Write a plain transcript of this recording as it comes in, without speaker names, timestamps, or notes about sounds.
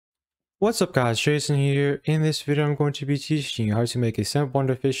What's up guys, Jason here. In this video I'm going to be teaching you how to make a simple and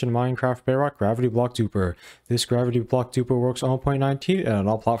efficient Minecraft Bedrock gravity block duper. This gravity block duper works on 1.19 and on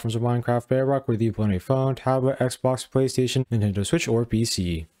all platforms of Minecraft Bedrock, whether you play on a phone, tablet, Xbox, PlayStation, Nintendo Switch, or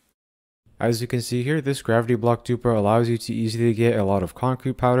PC. As you can see here, this gravity block duper allows you to easily get a lot of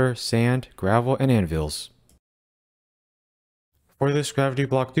concrete powder, sand, gravel, and anvils. For this gravity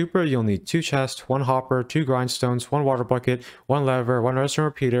block duper, you'll need 2 chests, 1 hopper, 2 grindstones, 1 water bucket, 1 lever, 1 redstone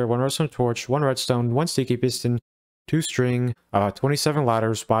repeater, 1 redstone torch, 1 redstone, 1 sticky piston, 2 string, 27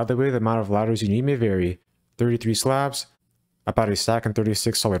 ladders. By the way, the amount of ladders you need may vary. 33 slabs, about a stack and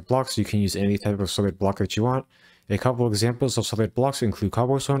 36 solid blocks. You can use any type of solid block that you want. A couple examples of solid blocks include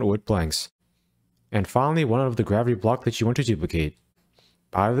cobblestone or wood planks. And finally, one of the gravity block that you want to duplicate.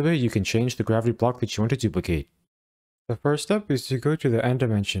 By the way, you can change the gravity block that you want to duplicate. The first step is to go to the end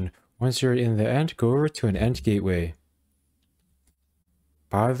dimension. Once you're in the end, go over to an end gateway.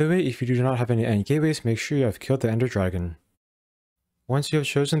 By the way, if you do not have any end gateways, make sure you have killed the ender dragon. Once you have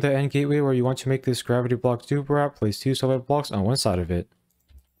chosen the end gateway where you want to make this gravity block duper at, place 2 solid blocks on one side of it.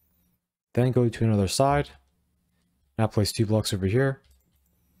 Then go to another side. Now place 2 blocks over here.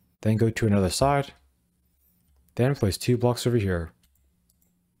 Then go to another side. Then place 2 blocks over here.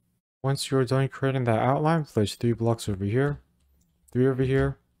 Once you are done creating that outline, place 3 blocks over here, 3 over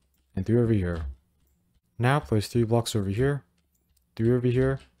here, and 3 over here. Now place 3 blocks over here, 3 over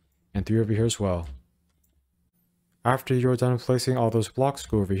here, and 3 over here as well. After you are done placing all those blocks,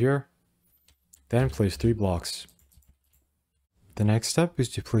 go over here, then place 3 blocks. The next step is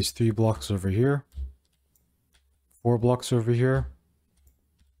to place 3 blocks over here, 4 blocks over here,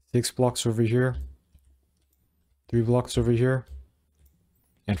 6 blocks over here, 3 blocks over here,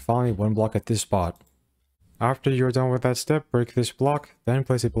 and finally 1 block at this spot. After you're done with that step, break this block, then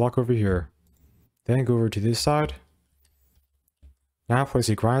place a block over here. Then go over to this side. Now place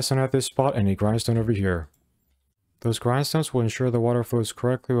a grindstone at this spot and a grindstone over here. Those grindstones will ensure the water flows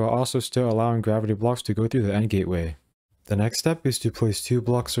correctly while also still allowing gravity blocks to go through the end gateway. The next step is to place 2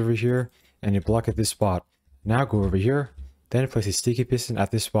 blocks over here and a block at this spot. Now go over here, then place a sticky piston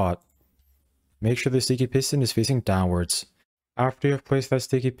at this spot. Make sure the sticky piston is facing downwards. After you have placed that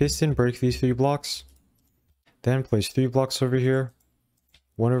sticky piston, break these 3 blocks. Then place 3 blocks over here,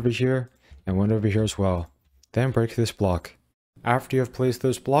 1 over here, and 1 over here as well. Then break this block. After you have placed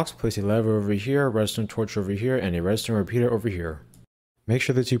those blocks, place a lever over here, a redstone torch over here, and a redstone repeater over here. Make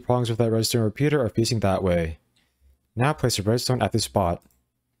sure the 2 prongs of that redstone repeater are facing that way. Now place a redstone at this spot.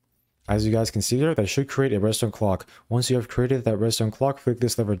 As you guys can see there, that should create a redstone clock. Once you have created that redstone clock, flick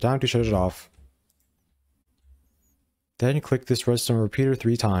this lever down to shut it off. Then click this redstone repeater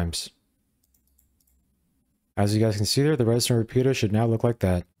 3 times. As you guys can see there, the redstone repeater should now look like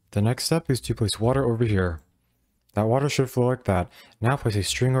that. The next step is to place water over here. That water should flow like that. Now place a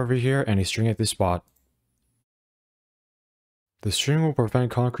string over here and a string at this spot. The string will prevent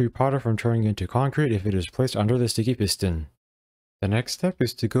concrete powder from turning into concrete if it is placed under the sticky piston. The next step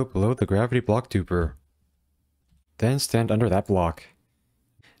is to go below the gravity block duper. Then stand under that block.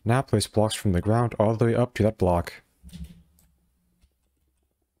 Now place blocks from the ground all the way up to that block.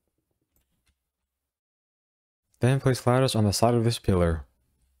 Then place ladders on the side of this pillar.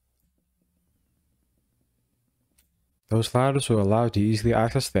 Those ladders will allow you to easily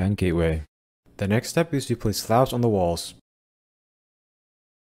access the end gateway. The next step is to place slabs on the walls.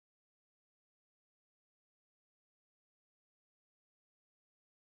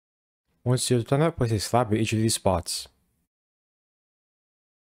 Once you have done that, place a slab at each of these spots.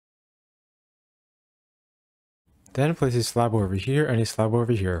 Then place a slab over here and a slab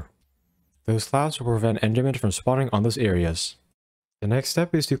over here. Those slabs will prevent endermen from spawning on those areas. The next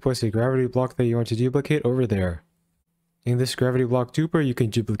step is to place a gravity block that you want to duplicate over there. In this gravity block duper, you can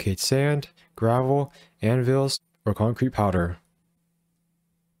duplicate sand, gravel, anvils, or concrete powder.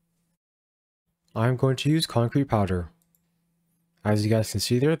 I'm going to use concrete powder. As you guys can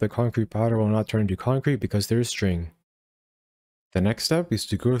see there, the concrete powder will not turn into concrete because there is string. The next step is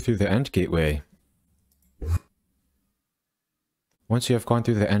to go through the end gateway. Once you have gone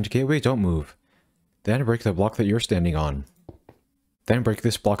through the end gateway, don't move. Then break the block that you're standing on. Then break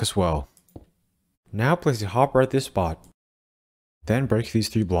this block as well. Now place a hopper at this spot. Then break these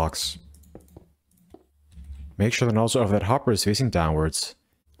 3 blocks. Make sure the nozzle of that hopper is facing downwards.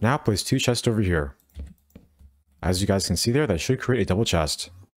 Now place 2 chests over here. As you guys can see there, that should create a double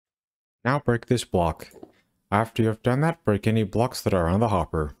chest. Now break this block. After you have done that, break any blocks that are on the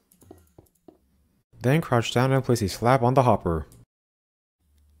hopper. Then crouch down and place a slab on the hopper.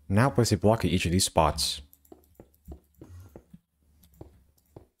 Now place a block at each of these spots.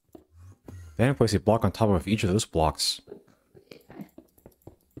 Then place a block on top of each of those blocks.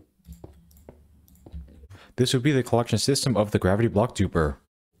 This would be the collection system of the gravity block duper.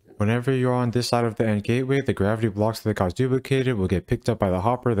 Whenever you're on this side of the end gateway, the gravity blocks that got duplicated will get picked up by the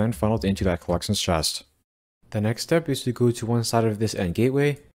hopper, then funneled into that collections chest. The next step is to go to one side of this end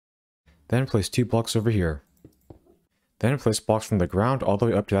gateway, then place 2 blocks over here. Then place blocks from the ground all the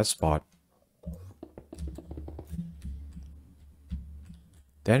way up to that spot.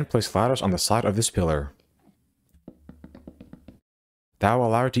 Then place ladders on the side of this pillar. That will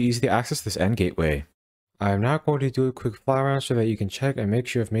allow you to easily access this end gateway. I am now going to do a quick fly around so that you can check and make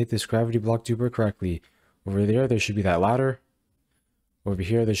sure I've made this gravity block duper correctly. Over there should be that ladder. Over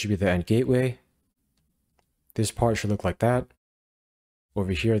here there should be the end gateway. This part should look like that.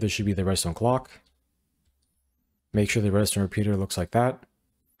 Over here there should be the redstone clock. Make sure the redstone repeater looks like that.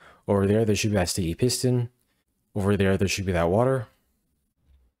 Over there should be that sticky piston. Over there should be that water.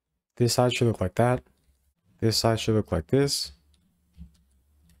 This side should look like that. This side should look like this.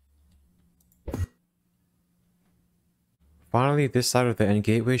 Finally, this side of the end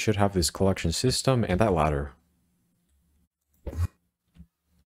gateway should have this collection system and that ladder.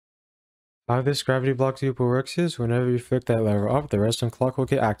 How this gravity block duper works is, whenever you flick that lever up, the redstone clock will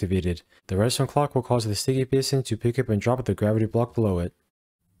get activated. The redstone clock will cause the sticky piston to pick up and drop the gravity block below it.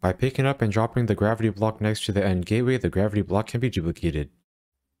 By picking up and dropping the gravity block next to the end gateway, the gravity block can be duplicated.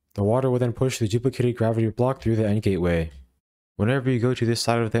 The water will then push the duplicated gravity block through the end gateway. Whenever you go to this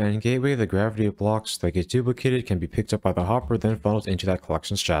side of the end gateway, the gravity blocks that get duplicated can be picked up by the hopper, then funneled into that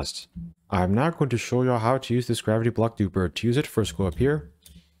collections chest. I am now going to show you how to use this gravity block duper. To use it, first go up here.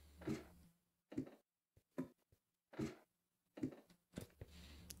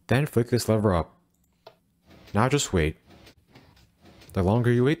 Then flick this lever up. Now just wait. The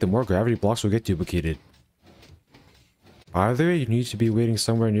longer you wait, the more gravity blocks will get duplicated. By the way, you need to be waiting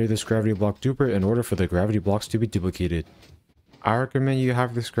somewhere near this gravity block duper in order for the gravity blocks to be duplicated. I recommend you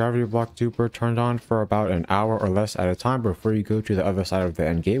have this gravity block duper turned on for about an hour or less at a time before you go to the other side of the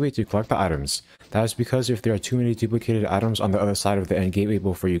end gateway to collect the items. That is because if there are too many duplicated items on the other side of the end gateway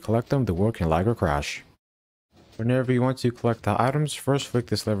before you collect them, the world can lag or crash. Whenever you want to collect the items, first flick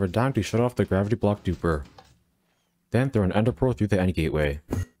this lever down to shut off the gravity block duper. Then throw an ender pearl through the end gateway.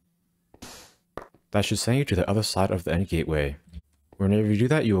 That should send you to the other side of the end gateway. Whenever you do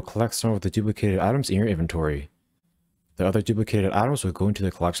that, you will collect some of the duplicated items in your inventory. The other duplicated items will go into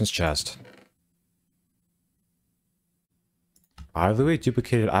the collections chest. By the way,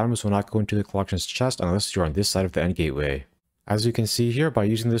 duplicated items will not go into the collections chest unless you're on this side of the end gateway. As you can see here, by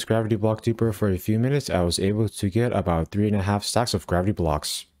using this gravity block duper for a few minutes, I was able to get about 3.5 stacks of gravity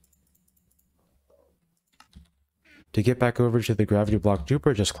blocks. To get back over to the gravity block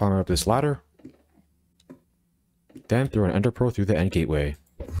duper, just climb up this ladder. Then throw an ender pearl through the end gateway.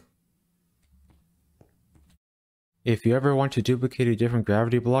 If you ever want to duplicate a different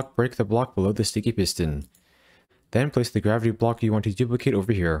gravity block, break the block below the sticky piston. Then place the gravity block you want to duplicate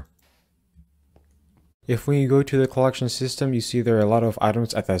over here. If when you go to the collection system you see there are a lot of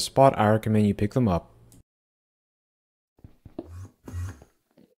items at that spot, I recommend you pick them up.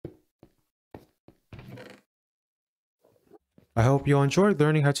 I hope you enjoyed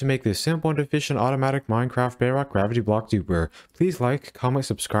learning how to make this simple and efficient automatic Minecraft Bedrock gravity block duper. Please like, comment,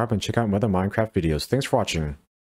 subscribe, and check out my other Minecraft videos. Thanks for watching.